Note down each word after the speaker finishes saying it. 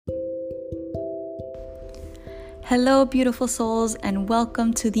Hello, beautiful souls, and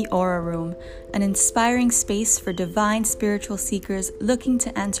welcome to the Aura Room, an inspiring space for divine spiritual seekers looking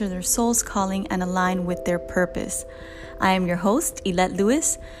to answer their soul's calling and align with their purpose. I am your host, Yvette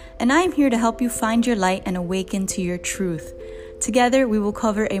Lewis, and I am here to help you find your light and awaken to your truth. Together, we will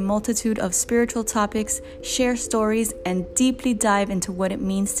cover a multitude of spiritual topics, share stories, and deeply dive into what it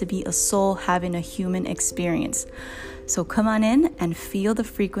means to be a soul having a human experience. So come on in and feel the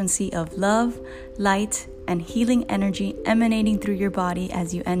frequency of love, light, and healing energy emanating through your body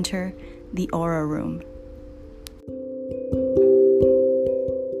as you enter the Aura Room.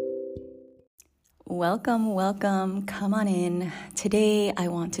 Welcome. Come on in. Today, I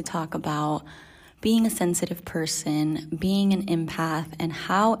want to talk about being a sensitive person, being an empath, and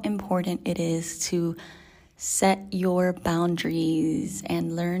how important it is to set your boundaries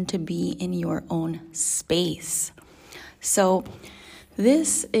and learn to be in your own space. So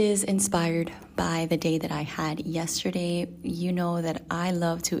this is inspired by the day that I had yesterday. You know that I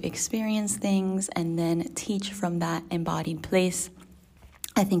love to experience things and then teach from that embodied place.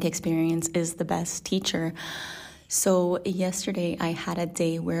 I think experience is the best teacher. So yesterday I had a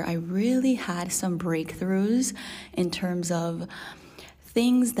day where I really had some breakthroughs in terms of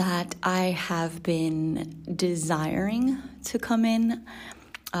things that I have been desiring to come in.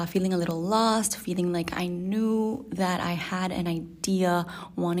 Feeling a little lost, feeling like I knew that I had an idea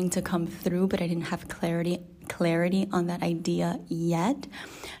wanting to come through, but I didn't have clarity on that idea yet.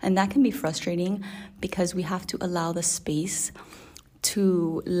 And that can be frustrating because we have to allow the space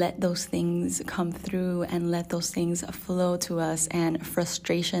to let those things come through and let those things flow to us. And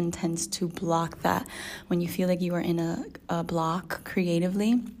frustration tends to block that. When you feel like you are in a block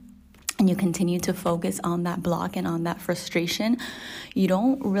creatively, and you continue to focus on that block and on that frustration, you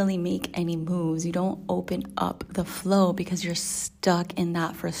don't really make any moves. You don't open up the flow because you're stuck in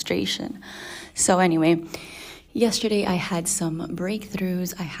that frustration. So anyway, yesterday I had some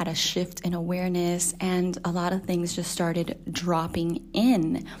breakthroughs. I had a shift in awareness and a lot of things just started dropping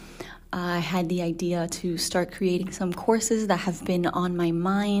in. I had the idea to start creating some courses that have been on my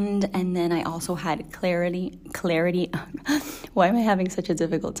mind. And then I also had clarity. Why am I having such a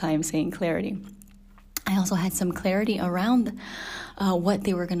difficult time saying clarity? I also had some clarity around what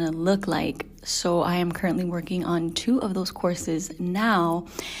they were going to look like. So I am currently working on 2 of those courses now.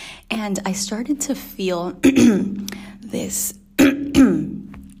 And I started to feel this,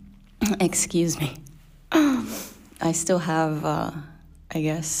 excuse me. I still have, I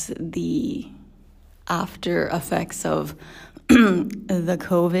guess, the after effects of the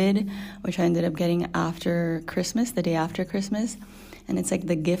COVID, which I ended up getting after Christmas, the day after Christmas. And it's like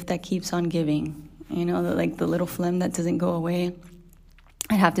the gift that keeps on giving, you know, the little phlegm that doesn't go away.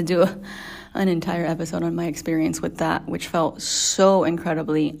 I'd have to do an entire episode on my experience with that, which felt so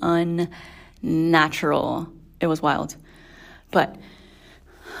incredibly unnatural. It was wild. But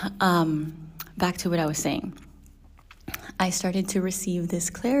back to what I was saying. I started to receive this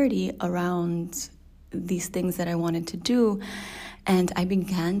clarity around these things that I wanted to do, and I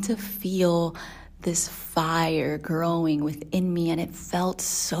began to feel this fire growing within me, and it felt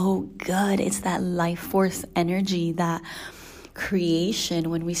so good. It's that life force energy, that creation,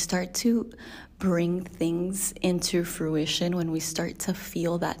 when we start to bring things into fruition, when we start to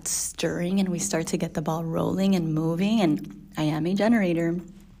feel that stirring and we start to get the ball rolling and moving. And I am a generator,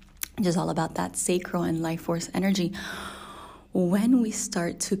 which is all about that sacral and life force energy. When we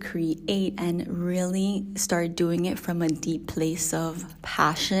start to create and really start doing it from a deep place of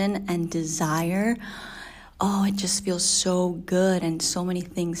passion and desire, it just feels so good, and so many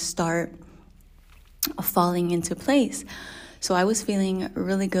things start falling into place. So I was feeling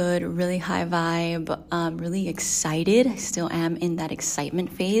really good, really high vibe, really excited. I still am in that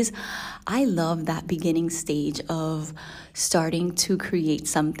excitement phase. I love that beginning stage of starting to create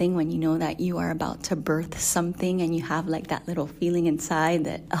something when you know that you are about to birth something and you have like that little feeling inside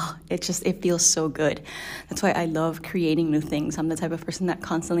that, it feels so good. That's why I love creating new things. I'm the type of person that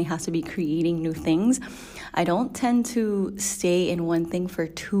constantly has to be creating new things. I don't tend to stay in one thing for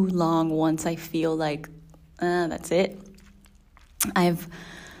too long once I feel like, that's it. I've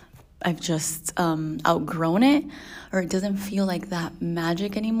just outgrown it, or it doesn't feel like that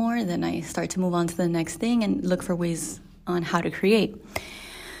magic anymore. Then I start to move on to the next thing and look for ways on how to create.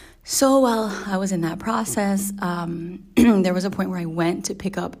 So while I was in that process, there was a point where I went to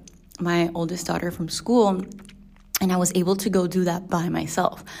pick up my oldest daughter from school, and I was able to go do that by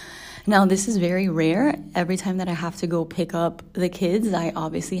myself. Now, this is very rare. Every time that I have to go pick up the kids, I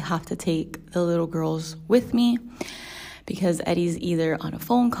obviously have to take the little girls with me, because Eddie's either on a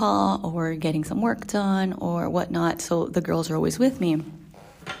phone call or getting some work done or whatnot. So the girls are always with me.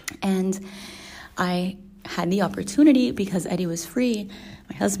 And I had the opportunity, because Eddie was free,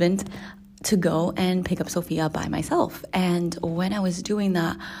 my husband, to go and pick up Sophia by myself. And when I was doing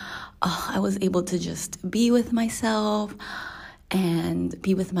that, I was able to just be with myself and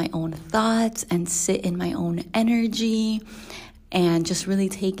be with my own thoughts and sit in my own energy and just really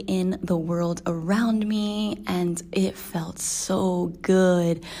take in the world around me. And it felt so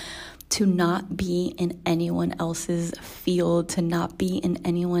good to not be in anyone else's field, to not be in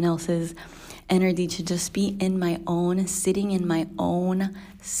anyone else's energy, to just be in my own, sitting in my own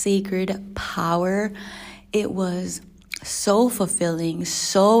sacred power. It was so fulfilling,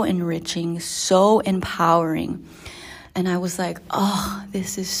 so enriching, so empowering. And I was like, oh,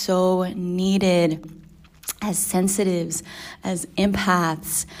 this is so needed. As sensitives, as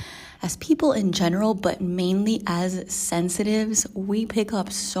empaths, as people in general, but mainly as sensitives, we pick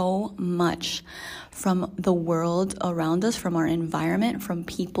up so much from the world around us, from our environment, from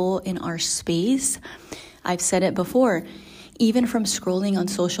people in our space. I've said it before, even from scrolling on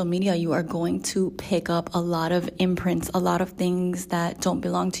social media, you are going to pick up a lot of imprints, a lot of things that don't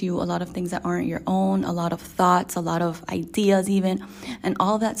belong to you, a lot of things that aren't your own, a lot of thoughts, a lot of ideas even. And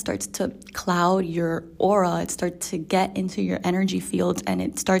all that starts to cloud your aura. It starts to get into your energy field and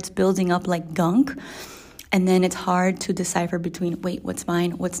it starts building up like gunk. And then it's hard to decipher between, wait, what's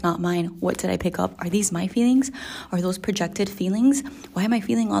mine? What's not mine? What did I pick up? Are these my feelings? Are those projected feelings? Why am I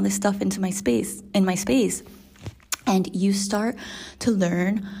feeling all this stuff in my space? And you start to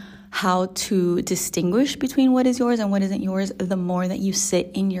learn how to distinguish between what is yours and what isn't yours the more that you sit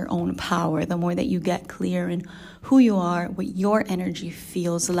in your own power, the more that you get clear in who you are, what your energy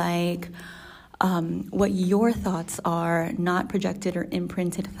feels like, what your thoughts are, not projected or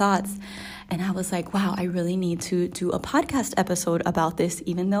imprinted thoughts. And I was like, wow, I really need to do a podcast episode about this,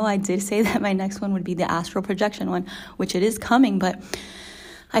 even though I did say that my next one would be the astral projection one, which it is coming. But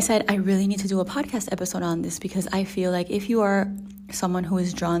I said, I really need to do a podcast episode on this because I feel like if you are someone who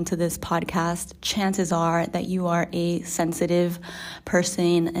is drawn to this podcast, chances are that you are a sensitive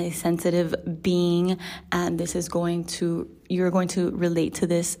person, a sensitive being, and you're going to relate to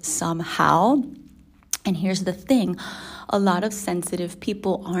this somehow. And here's the thing. A lot of sensitive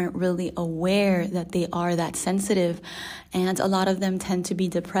people aren't really aware that they are that sensitive. And a lot of them tend to be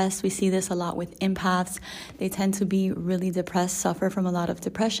depressed. We see this a lot with empaths. They tend to be really depressed, suffer from a lot of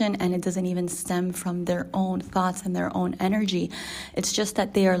depression, and it doesn't even stem from their own thoughts and their own energy. It's just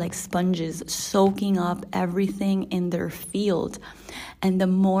that they are like sponges, soaking up everything in their field. And the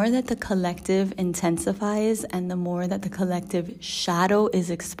more that the collective intensifies and the more that the collective shadow is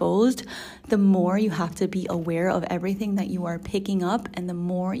exposed, the more you have to be aware of everything that you are picking up, and the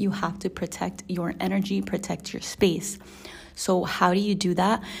more you have to protect your energy, protect your space. So how do you do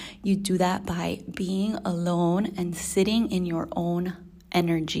that? You do that by being alone and sitting in your own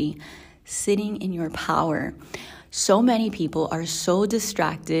energy, sitting in your power. So many people are so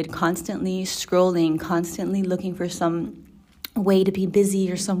distracted, constantly scrolling, constantly looking for some way to be busy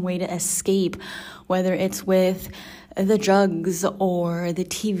or some way to escape, whether it's with the drugs or the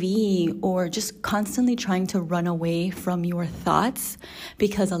TV or just constantly trying to run away from your thoughts,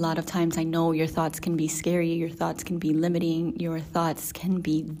 because a lot of times I know your thoughts can be scary, your thoughts can be limiting, your thoughts can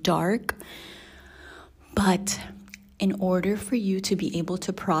be dark. But in order for you to be able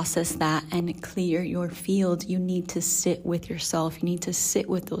to process that and clear your field, you need to sit with yourself. You need to sit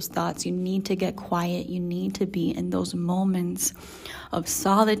with those thoughts. You need to get quiet. You need to be in those moments of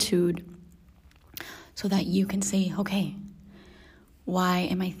solitude so that you can say, okay, why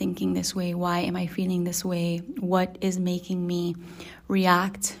am I thinking this way? Why am I feeling this way? What is making me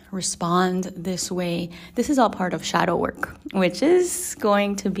react, respond this way? This is all part of shadow work, which is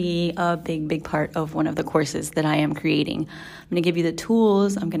going to be a big, big part of one of the courses that I am creating. I'm going to give you the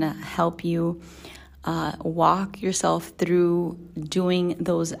tools. I'm going to help you walk yourself through doing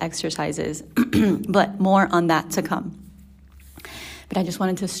those exercises, but more on that to come. But I just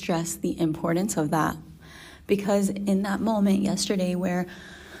wanted to stress the importance of that, because in that moment yesterday where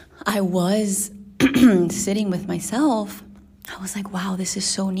I was sitting with myself, I was like, wow, this is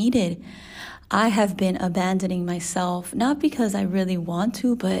so needed. I have been abandoning myself, not because I really want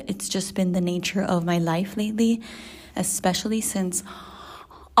to, but it's just been the nature of my life lately, especially since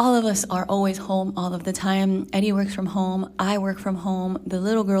all of us are always home all of the time. Eddie works from home. I work from home. The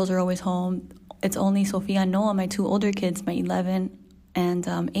little girls are always home. It's only Sophia and Noah, my two older kids, my 11 and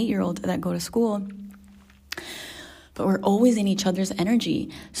 8-year-old, that go to school. But we're always in each other's energy,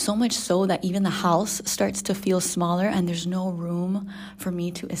 so much so that even the house starts to feel smaller and there's no room for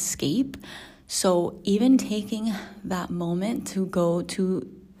me to escape. So even taking that moment to go to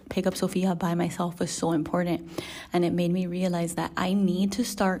pick up Sophia by myself was so important. And it made me realize that I need to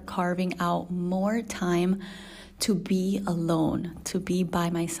start carving out more time to be alone, to be by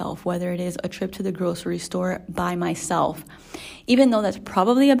myself, whether it is a trip to the grocery store by myself. Even though that's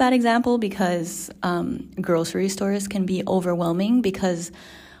probably a bad example, because grocery stores can be overwhelming, because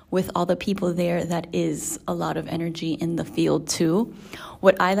with all the people there, that is a lot of energy in the field too.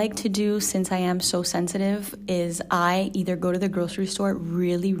 What I like to do, since I am so sensitive, is I either go to the grocery store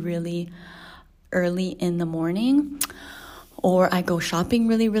really, really early in the morning, or I go shopping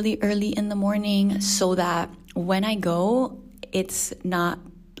really, really early in the morning, so that when I go, it's not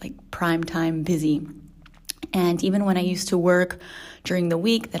like prime time busy. And even when I used to work during the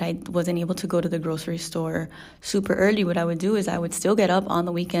week that I wasn't able to go to the grocery store super early, what I would do is I would still get up on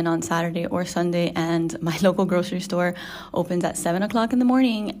the weekend on Saturday or Sunday, and my local grocery store opens at 7 o'clock in the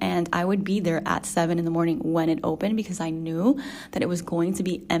morning, and I would be there at 7 in the morning when it opened, because I knew that it was going to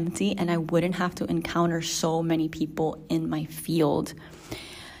be empty and I wouldn't have to encounter so many people in my field.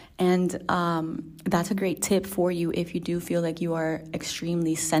 And that's a great tip for you if you do feel like you are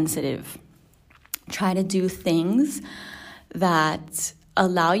extremely sensitive. Try to do things that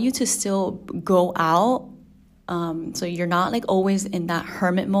allow you to still go out. So you're not like always in that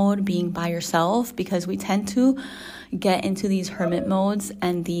hermit mode, being by yourself, because we tend to get into these hermit modes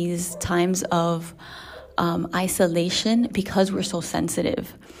and these times of isolation because we're so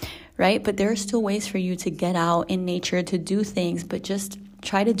sensitive, right? But there are still ways for you to get out in nature, to do things, but just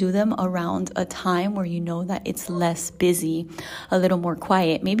try to do them around a time where you know that it's less busy, a little more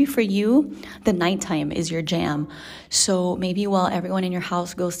quiet. Maybe for you, the nighttime is your jam. So maybe while everyone in your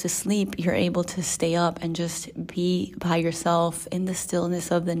house goes to sleep, you're able to stay up and just be by yourself in the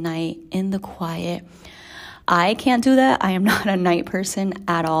stillness of the night, in the quiet. I can't do that. I am not a night person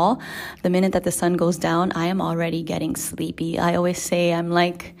at all. The minute that the sun goes down, I am already getting sleepy. I always say I'm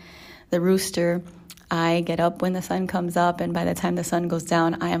like the rooster. I get up when the sun comes up, and by the time the sun goes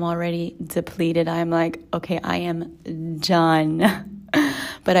down, I am already depleted. I am like, okay, I am done.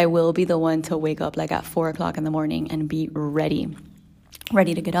 But I will be the one to wake up like at 4 o'clock in the morning and be ready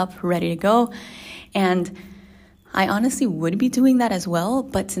to get up, ready to go. And I honestly would be doing that as well.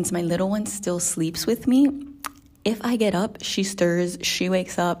 But since my little one still sleeps with me, if I get up, she stirs, she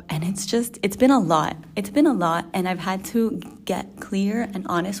wakes up, and it's been a lot. It's been a lot, and I've had to get clear and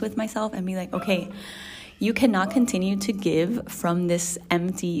honest with myself and be like, okay, you cannot continue to give from this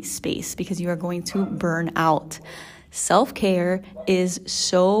empty space, because you are going to burn out. Self-care is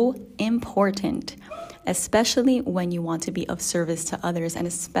so important, especially when you want to be of service to others, and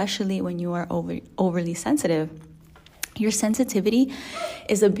especially when you are overly sensitive. Your sensitivity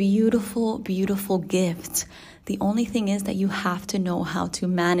is a beautiful, beautiful gift. The only thing is that you have to know how to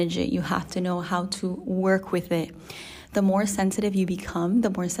manage it. You have to know how to work with it. The more sensitive you become, the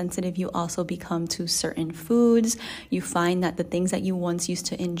more sensitive you also become to certain foods. You find that the things that you once used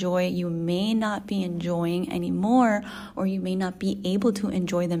to enjoy, you may not be enjoying anymore, or you may not be able to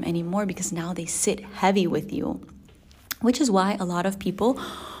enjoy them anymore because now they sit heavy with you. Which is why a lot of people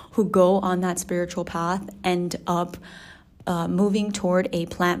who go on that spiritual path end up moving toward a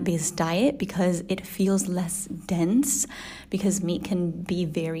plant-based diet, because it feels less dense, because meat can be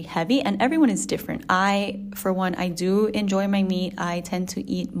very heavy, and everyone is different. For one, I do enjoy my meat. I tend to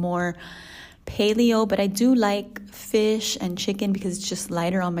eat more paleo, but I do like fish and chicken because it's just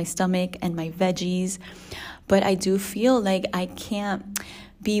lighter on my stomach, and my veggies. But I do feel like I can't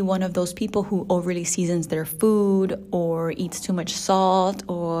be one of those people who overly seasons their food, or eats too much salt,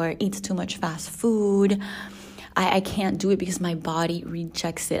 or eats too much fast food. I can't do it because my body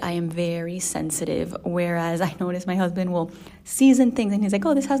rejects it. I am very sensitive. Whereas I notice my husband will season things and he's like,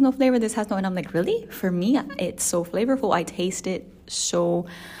 oh, this has no flavor, and I'm like, really? For me, it's so flavorful. I taste it so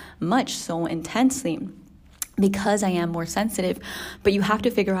much, so intensely, because I am more sensitive. But you have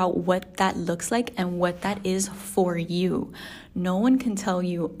to figure out what that looks like and what that is for you. No one can tell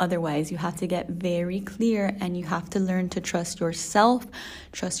you otherwise. You have to get very clear, and you have to learn to trust yourself,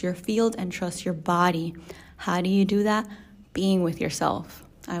 trust your field, and trust your body. How do you do that? Being with yourself.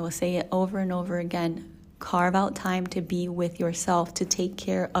 I will say it over and over again. Carve out time to be with yourself, to take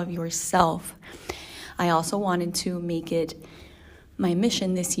care of yourself. I also wanted to make it my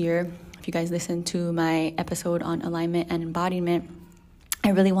mission this year. If you guys listened to my episode on alignment and embodiment, I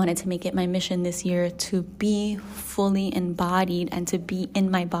really wanted to make it my mission this year to be fully embodied and to be in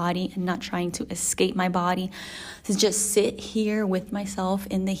my body and not trying to escape my body, to just sit here with myself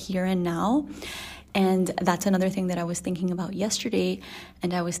in the here and now. And that's another thing that I was thinking about yesterday.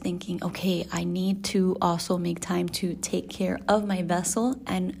 And I was thinking, okay, I need to also make time to take care of my vessel.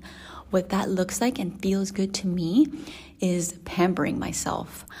 And what that looks like and feels good to me is pampering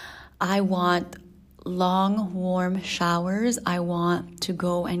myself. I want long, warm showers. I want to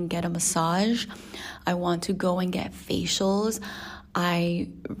go and get a massage. I want to go and get facials. I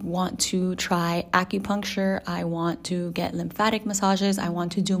want to try acupuncture. I want to get lymphatic massages. I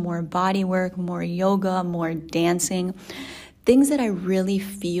want to do more body work, more yoga, more dancing. Things that I really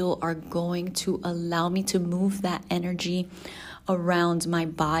feel are going to allow me to move that energy around my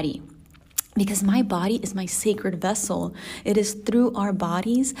body. Because my body is my sacred vessel. It is through our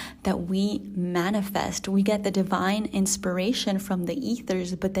bodies that we manifest. We get the divine inspiration from the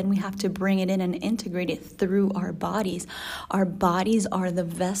ethers, but then we have to bring it in and integrate it through our bodies. Our bodies are the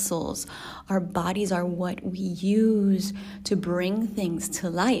vessels. Our bodies are what we use to bring things to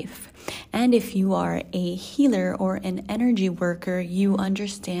life. And if you are a healer or an energy worker, you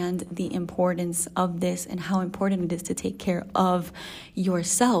understand the importance of this and how important it is to take care of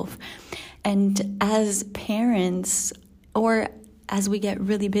yourself. And as parents, or as we get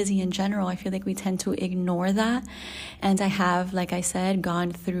really busy in general, I feel like we tend to ignore that. And I have, like I said,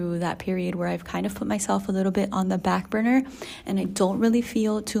 gone through that period where I've kind of put myself a little bit on the back burner and I don't really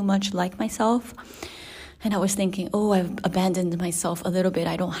feel too much like myself. And I was thinking, I've abandoned myself a little bit.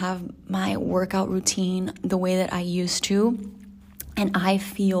 I don't have my workout routine the way that I used to. And I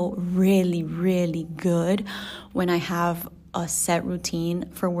feel really, really good when I have a set routine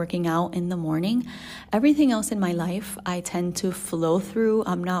for working out in the morning. Everything else in my life, I tend to flow through.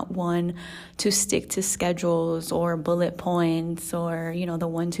 I'm not one to stick to schedules or bullet points or, the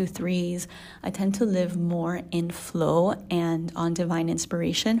 1, 2, 3s. I tend to live more in flow and on divine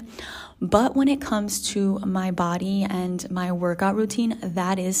inspiration. But when it comes to my body and my workout routine,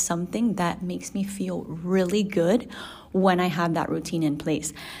 that is something that makes me feel really good when I have that routine in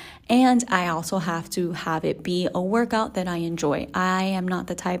place. And I also have to have it be a workout that I enjoy. I am not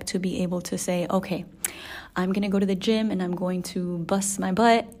the type to be able to say, okay, I'm going to go to the gym and I'm going to bust my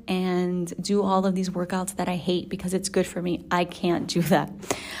butt and do all of these workouts that I hate because it's good for me. I can't do that.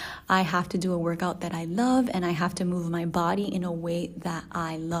 I have to do a workout that I love and I have to move my body in a way that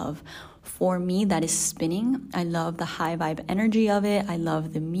I love. For me, that is spinning. I love the high vibe energy of it. I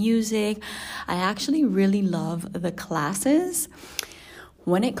love the music. I actually really love the classes.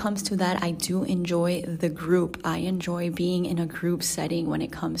 When it comes to that, I do enjoy the group. I enjoy being in a group setting when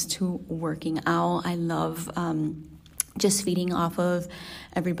it comes to working out. I love just feeding off of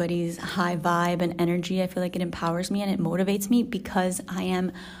everybody's high vibe and energy. I feel like it empowers me and it motivates me because I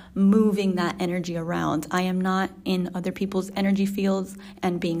am moving that energy around. I am not in other people's energy fields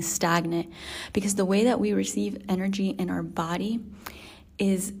and being stagnant, because the way that we receive energy in our body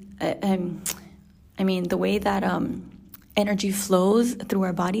is, the way that energy flows through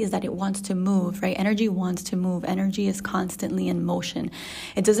our body is that it wants to move, right? Energy wants to move. Energy is constantly in motion.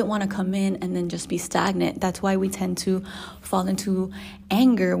 It doesn't want to come in and then just be stagnant. That's why we tend to fall into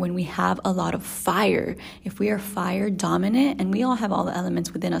anger when we have a lot of fire. If we are fire dominant, and we all have all the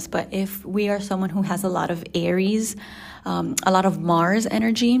elements within us, but if we are someone who has a lot of Aries, a lot of Mars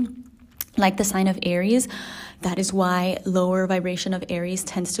energy, like the sign of Aries, that is why lower vibration of Aries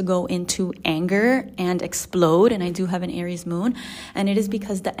tends to go into anger and explode. And I do have an Aries moon. And it is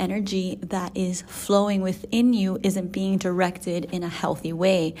because the energy that is flowing within you isn't being directed in a healthy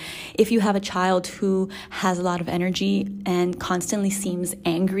way. If you have a child who has a lot of energy and constantly seems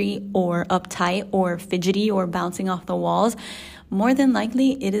angry or uptight or fidgety or bouncing off the walls, more than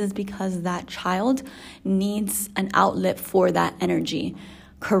likely it is because that child needs an outlet for that energy.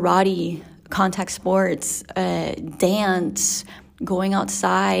 Karate, contact sports, dance, going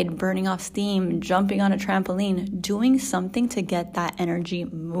outside, burning off steam, jumping on a trampoline, doing something to get that energy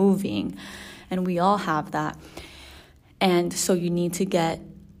moving. And we all have that. And so you need to get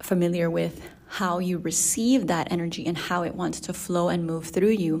familiar with how you receive that energy and how it wants to flow and move through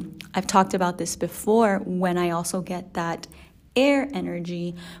you. I've talked about this before when I also get that air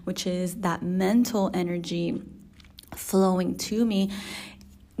energy, which is that mental energy flowing to me.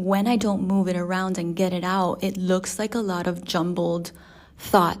 When I don't move it around and get it out, it looks like a lot of jumbled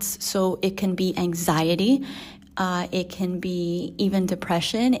thoughts. So it can be anxiety, it can be even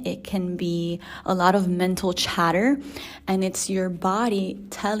depression, it can be a lot of mental chatter, and it's your body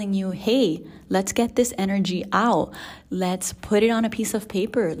telling you, hey, let's get this energy out. Let's put it on a piece of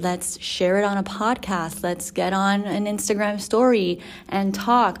paper. Let's share it on a podcast. Let's get on an Instagram story and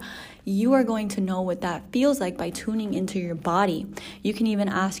talk. You are going to know what that feels like by tuning into your body. You can even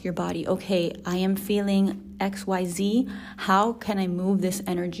ask your body, okay, I am feeling XYZ. How can I move this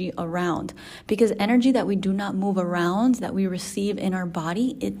energy around? Because energy that we do not move around, that we receive in our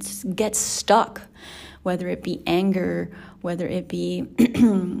body, it gets stuck. whether it be anger, whether it be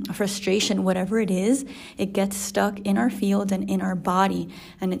frustration, whatever it is, it gets stuck in our field and in our body,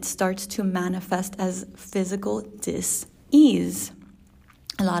 and it starts to manifest as physical dis-ease.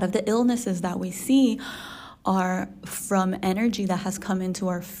 A lot of the illnesses that we see are from energy that has come into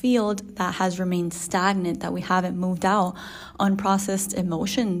our field that has remained stagnant, that we haven't moved out. Unprocessed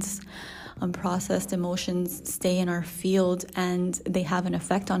emotions. Unprocessed emotions stay in our field and they have an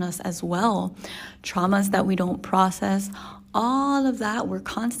effect on us as well. Traumas that we don't process, all of that we're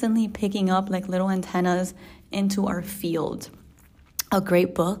constantly picking up like little antennas into our field. A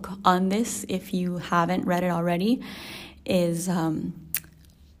great book on this, if you haven't read it already, is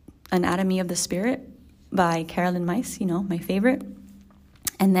Anatomy of the Spirit by Carolyn Myss, my favorite.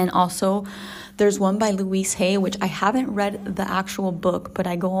 And then also there's one by Louise Hay, which I haven't read the actual book, but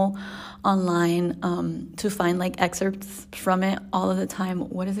I go online to find like excerpts from it all of the time.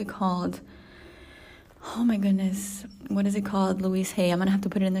 What is it called? Oh my goodness. What is it called? Louise Hay. I'm going to have to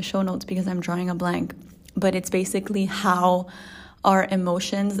put it in the show notes because I'm drawing a blank. But it's basically how our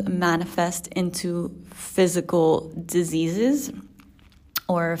emotions manifest into physical diseases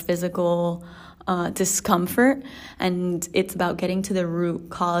or physical discomfort, and it's about getting to the root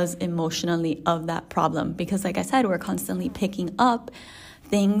cause emotionally of that problem, because like I said, we're constantly picking up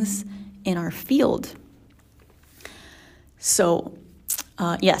things in our field. So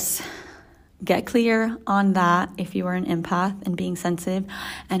yes, get clear on that if you are an empath and being sensitive.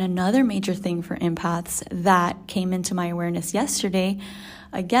 And another major thing for empaths that came into my awareness yesterday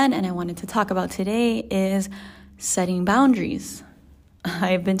again, and I wanted to talk about today, is setting boundaries.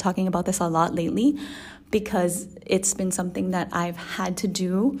 I've been talking about this a lot lately because it's been something that I've had to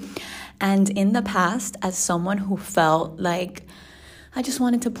do. And in the past, as someone who felt like I just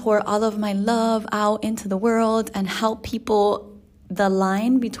wanted to pour all of my love out into the world and help people, the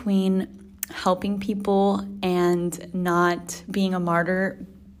line between helping people and not being a martyr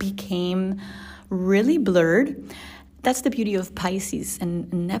became really blurred. That's the beauty of Pisces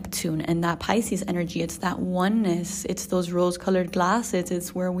and Neptune and that Pisces energy. It's that oneness. It's those rose-colored glasses.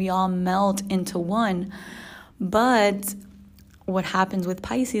 It's where we all melt into one. But what happens with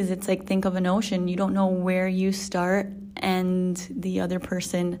Pisces, it's like, think of an ocean. You don't know where you start and the other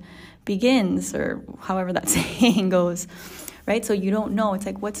person begins, or however that saying goes, right? So you don't know. It's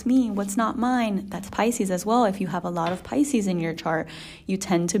like, what's me? What's not mine? That's Pisces as well. If you have a lot of Pisces in your chart, you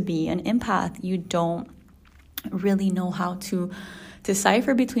tend to be an empath. You don't really know how to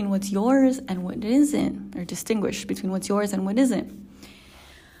decipher between what's yours and what isn't, or distinguish between what's yours and what isn't.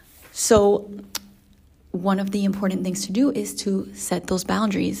 So one of the important things to do is to set those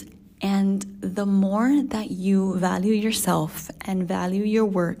boundaries. And the more that you value yourself and value your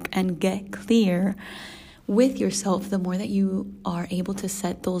work and get clear with yourself, the more that you are able to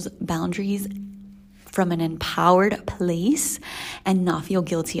set those boundaries from an empowered place and not feel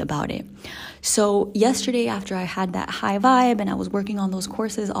guilty about it. So yesterday, after I had that high vibe and I was working on those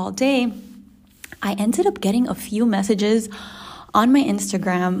courses all day, I ended up getting a few messages on my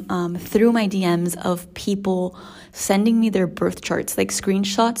Instagram through my DMs of people sending me their birth charts, like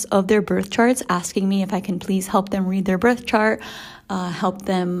screenshots of their birth charts, asking me if I can please help them read their birth chart, help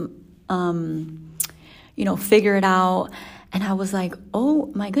them, figure it out. And I was like,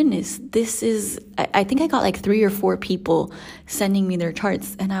 oh my goodness, this is, I think I got like 3 or 4 people sending me their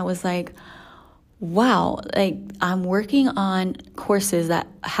charts. And I was like, wow, like I'm working on courses that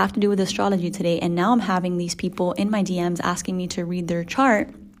have to do with astrology today. And now I'm having these people in my DMs asking me to read their chart.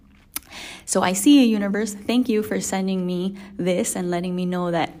 So I see you, universe. Thank you for sending me this and letting me know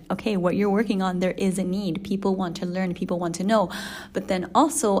that, okay, what you're working on, there is a need. People want to learn, people want to know. But then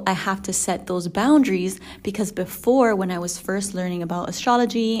also I have to set those boundaries, because before, when I was first learning about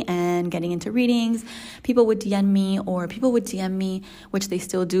astrology and getting into readings, people would DM me, which they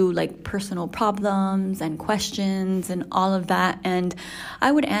still do, like personal problems and questions and all of that. And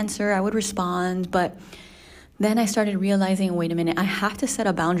I would answer, I would respond, but then I started realizing, wait a minute, I have to set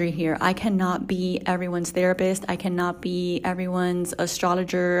a boundary here. I cannot be everyone's therapist. I cannot be everyone's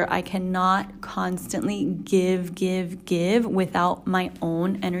astrologer. I cannot constantly give without my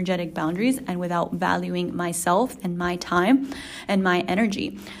own energetic boundaries and without valuing myself and my time and my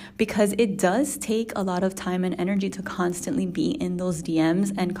energy. Because it does take a lot of time and energy to constantly be in those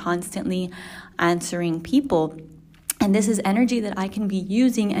DMs and constantly answering people. And this is energy that I can be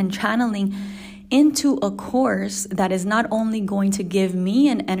using and channeling into a course that is not only going to give me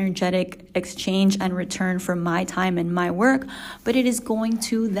an energetic exchange and return for my time and my work, but it is going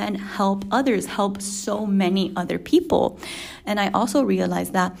to then help others, help so many other people. And I also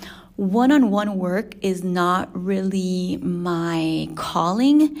realized that one-on-one work is not really my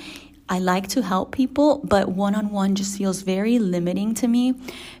calling. I like to help people, but one-on-one just feels very limiting to me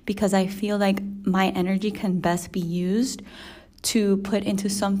because I feel like my energy can best be used to put into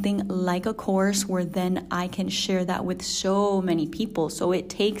something like a course where then I can share that with so many people. So it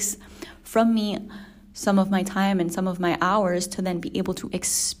takes from me some of my time and some of my hours to then be able to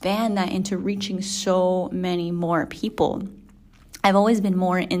expand that into reaching so many more people. I've always been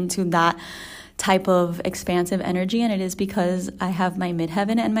more into that type of expansive energy, and it is because I have my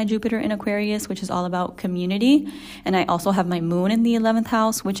midheaven and my Jupiter in Aquarius, which is all about community, and I also have my moon in the 11th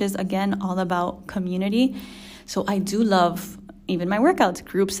house, which is again all about community. So I do love even my workouts,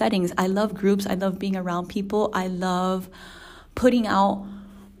 group settings. I love groups. I love being around people. I love putting out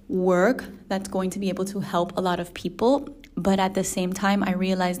work that's going to be able to help a lot of people. But at the same time, I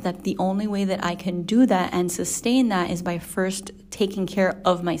realized that the only way that I can do that and sustain that is by first taking care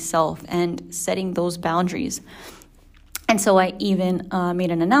of myself and setting those boundaries. And so I even made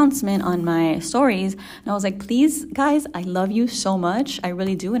an announcement on my stories, and I was like, please, guys, I love you so much. I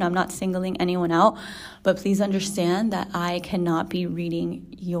really do, and I'm not singling anyone out, but please understand that I cannot be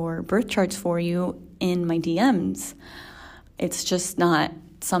reading your birth charts for you in my DMs. It's just not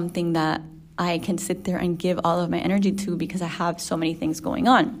something that I can sit there and give all of my energy to because I have so many things going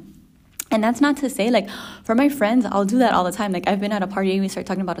on. And that's not to say, like, for my friends, I'll do that all the time. Like, I've been at a party, we start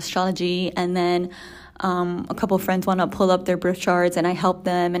talking about astrology, and then a couple of friends want to pull up their birth charts, and I help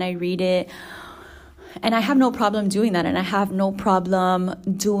them and I read it. And I have no problem doing that. And I have no problem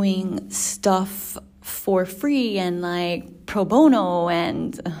doing stuff for free and like pro bono.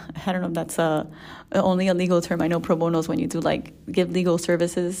 And I don't know if that's only a legal term. I know pro bono is when you do like give legal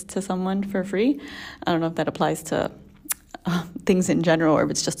services to someone for free. I don't know if that applies to things in general or if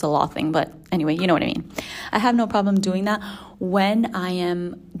it's just a law thing. But anyway, you know what I mean. I have no problem doing that when I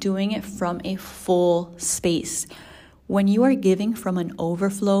am doing it from a full space. When you are giving from an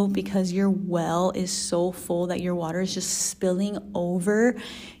overflow because your well is so full that your water is just spilling over,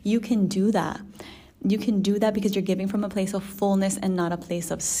 you can do that. You can do that because you're giving from a place of fullness and not a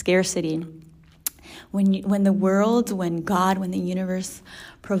place of scarcity. When the world, when God, when the universe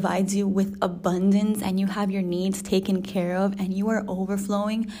provides you with abundance and you have your needs taken care of and you are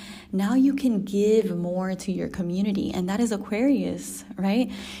overflowing, now you can give more to your community. And that is Aquarius, right?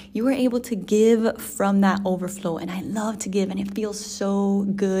 You are able to give from that overflow. And I love to give, and it feels so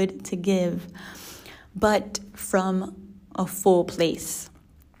good to give, but from a full place.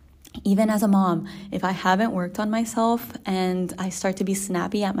 Even as a mom, if I haven't worked on myself and I start to be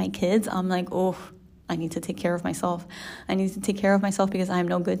snappy at my kids, I'm like, oh, I need to take care of myself. I need to take care of myself because I am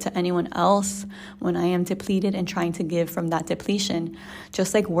no good to anyone else when I am depleted and trying to give from that depletion.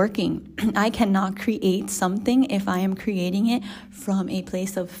 Just like working, I cannot create something if I am creating it from a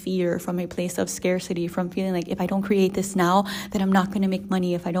place of fear, from a place of scarcity, from feeling like if I don't create this now, then I'm not going to make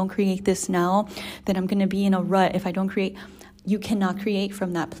money. If I don't create this now, then I'm going to be in a rut. If I don't create... You cannot create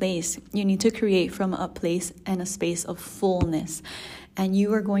from that place. You need to create from a place and a space of fullness. And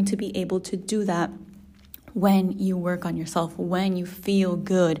you are going to be able to do that when you work on yourself, when you feel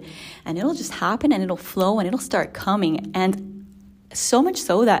good. And it'll just happen and it'll flow and it'll start coming. And so much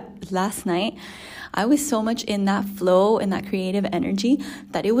so that last night, I was so much in that flow and that creative energy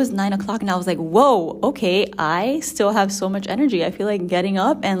that it was 9 o'clock and I was like, whoa, okay, I still have so much energy. I feel like getting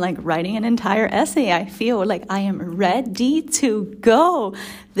up and like writing an entire essay. I feel like I am ready to go.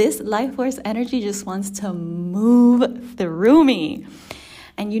 This life force energy just wants to move through me.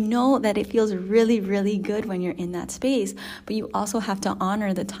 And you know that it feels really, really good when you're in that space. But you also have to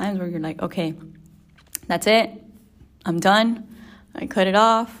honor the times where you're like, okay, that's it. I'm done. I cut it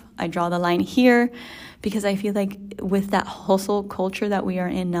off. I draw the line here, because I feel like with that hustle culture that we are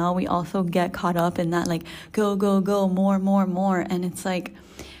in now, we also get caught up in that like go, go, go, more, more, more. And it's like,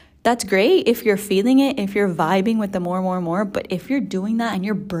 that's great if you're feeling it, if you're vibing with the more, more, more. But if you're doing that and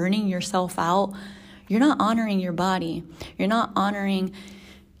you're burning yourself out, you're not honoring your body. You're not honoring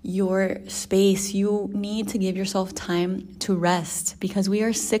your space. You need to give yourself time to rest because we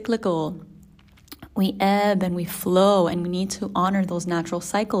are cyclical. We ebb and we flow, and we need to honor those natural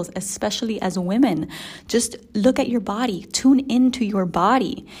cycles, especially as women. Just look at your body. Tune into your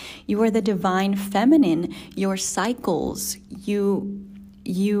body. You are the divine feminine. Your cycles. You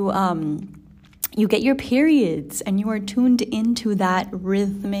get your periods, and you are tuned into that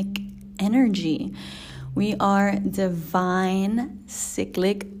rhythmic energy. We are divine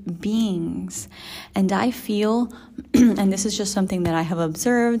cyclic beings. And I feel, and this is just something that I have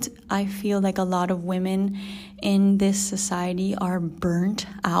observed, I feel like a lot of women in this society are burnt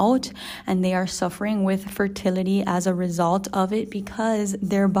out and they are suffering with fertility as a result of it because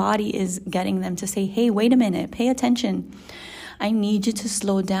their body is getting them to say, hey, wait a minute, pay attention. I need you to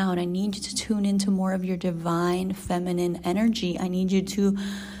slow down. I need you to tune into more of your divine feminine energy. I need you to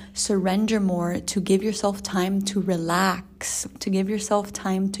surrender more, to give yourself time to relax, to give yourself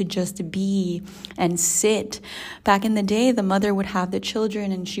time to just be and sit. Back in the day, the mother would have the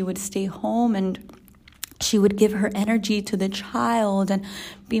children and she would stay home and she would give her energy to the child and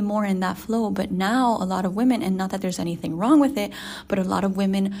be more in that flow. But now a lot of women, and not that there's anything wrong with it, but a lot of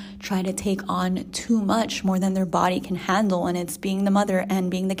women try to take on too much, more than their body can handle. And it's being the mother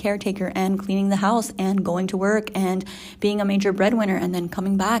and being the caretaker and cleaning the house and going to work and being a major breadwinner and then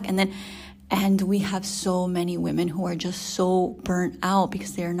coming back. And we have so many women who are just so burnt out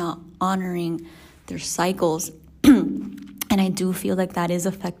because they're not honoring their cycles. And I do feel like that is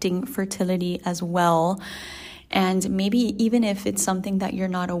affecting fertility as well. And maybe even if it's something that you're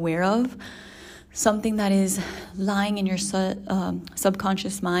not aware of, something that is lying in your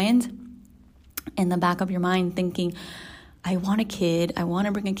subconscious mind, in the back of your mind, thinking, I want a kid, I want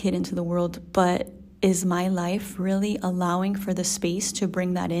to bring a kid into the world, but is my life really allowing for the space to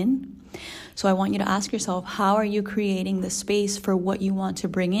bring that in? So I want you to ask yourself, how are you creating the space for what you want to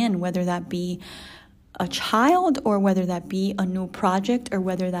bring in, whether that be a child or whether that be a new project or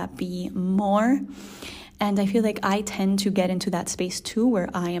whether that be more. And I feel like I tend to get into that space too, where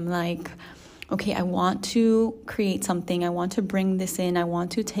I am like, okay, I want to create something. I want to bring this in. I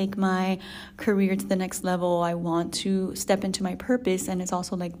want to take my career to the next level. I want to step into my purpose. And it's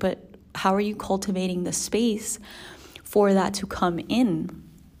also like, but how are you cultivating the space for that to come in?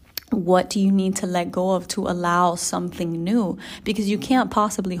 What do you need to let go of to allow something new? Because you can't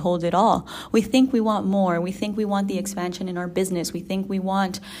possibly hold it all. We think we want more. We think we want the expansion in our business. We think we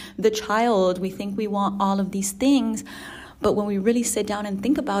want the child. We think we want all of these things. But when we really sit down and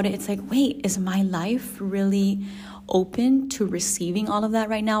think about it, it's like, wait, is my life really open to receiving all of that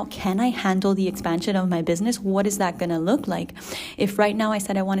right now? Can I handle the expansion of my business? What is that going to look like? If right now I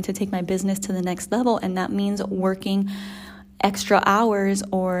said I wanted to take my business to the next level, and that means working extra hours,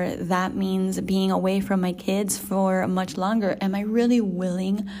 or that means being away from my kids for much longer, am I really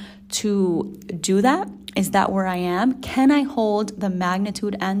willing to do that? Is that where I am? Can I hold the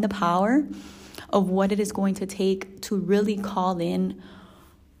magnitude and the power of what it is going to take to really call in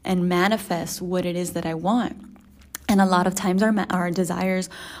and manifest what it is that I want? And a lot of times our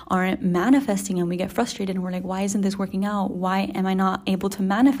desires aren't manifesting, and we get frustrated and we're like, why isn't this working out? Why am I not able to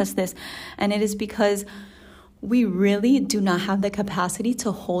manifest this? And it is because we really do not have the capacity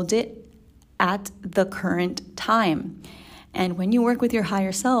to hold it at the current time. And when you work with your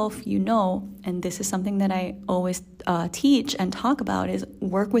higher self, you know, and this is something that I always teach and talk about, is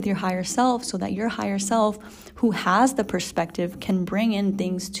work with your higher self so that your higher self, who has the perspective, can bring in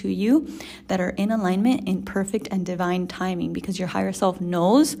things to you that are in alignment, in perfect and divine timing, because your higher self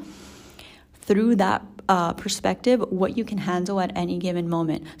knows through that perspective what you can handle at any given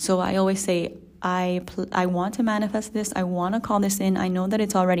moment. So I always say, I want to manifest this. I want to call this in. I know that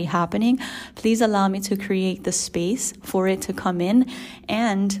it's already happening. Please allow me to create the space for it to come in.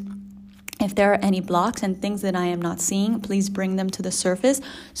 And if there are any blocks and things that I am not seeing, please bring them to the surface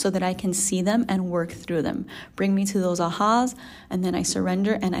so that I can see them and work through them. Bring me to those ahas, and then I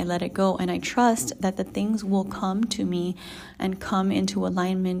surrender and I let it go. And I trust that the things will come to me and come into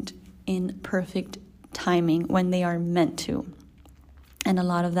alignment in perfect timing when they are meant to. And a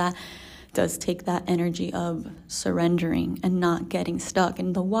lot of that does take that energy of surrendering and not getting stuck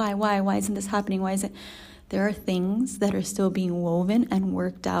in the why isn't this happening? Why is it? There are things that are still being woven and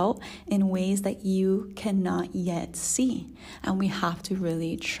worked out in ways that you cannot yet see. And we have to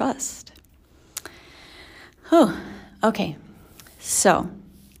really trust. Oh, okay. So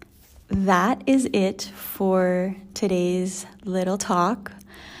that is it for today's little talk.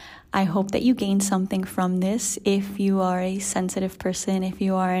 I hope that you gained something from this. If you are a sensitive person, if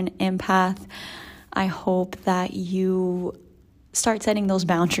you are an empath, I hope that you start setting those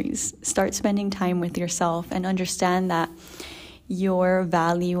boundaries. Start spending time with yourself and understand that your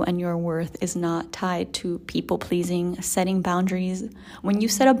value and your worth is not tied to people pleasing, setting boundaries. When you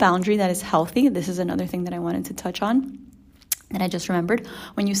set a boundary that is healthy, this is another thing that I wanted to touch on, that I just remembered.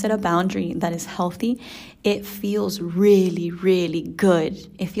 When you set a boundary that is healthy, it feels really, really good.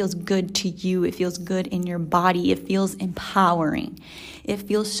 It feels good to you. It feels good in your body. It feels empowering. It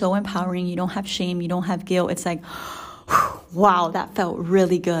feels so empowering. You don't have shame. You don't have guilt. It's like, wow, that felt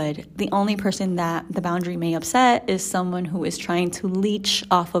really good. The only person that the boundary may upset is someone who is trying to leech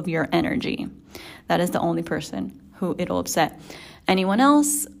off of your energy. That is the only person who it'll upset. Anyone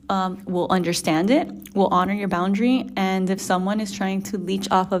else will understand it, will honor your boundary. And if someone is trying to leech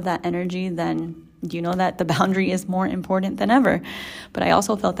off of that energy, then you know that the boundary is more important than ever. But I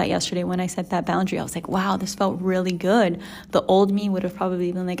also felt that yesterday when I set that boundary. I was like, wow, this felt really good. The old me would have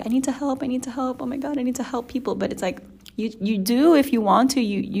probably been like, I need to help. Oh my God, I need to help people. But it's like, you do if you want to.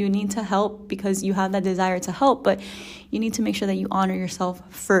 You need to help because you have that desire to help. But you need to make sure that you honor yourself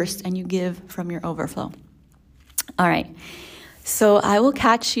first and you give from your overflow. All right. So I will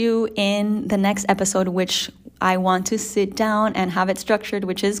catch you in the next episode, which I want to sit down and have it structured,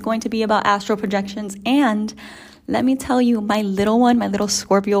 which is going to be about astral projections. And let me tell you, my little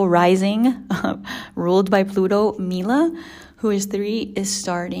Scorpio rising, ruled by Pluto, Mila, who is 3, is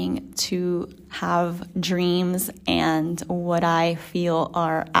starting to have dreams and what I feel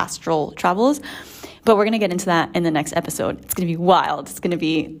are astral travels. But we're going to get into that in the next episode. It's going to be wild. It's going to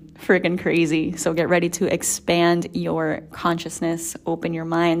be freaking crazy. So get ready to expand your consciousness, open your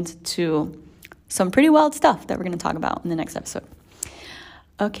mind to some pretty wild stuff that we're going to talk about in the next episode.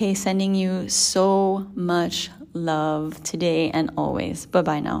 Okay, sending you so much love today and always.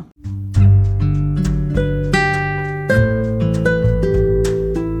 Bye-bye now.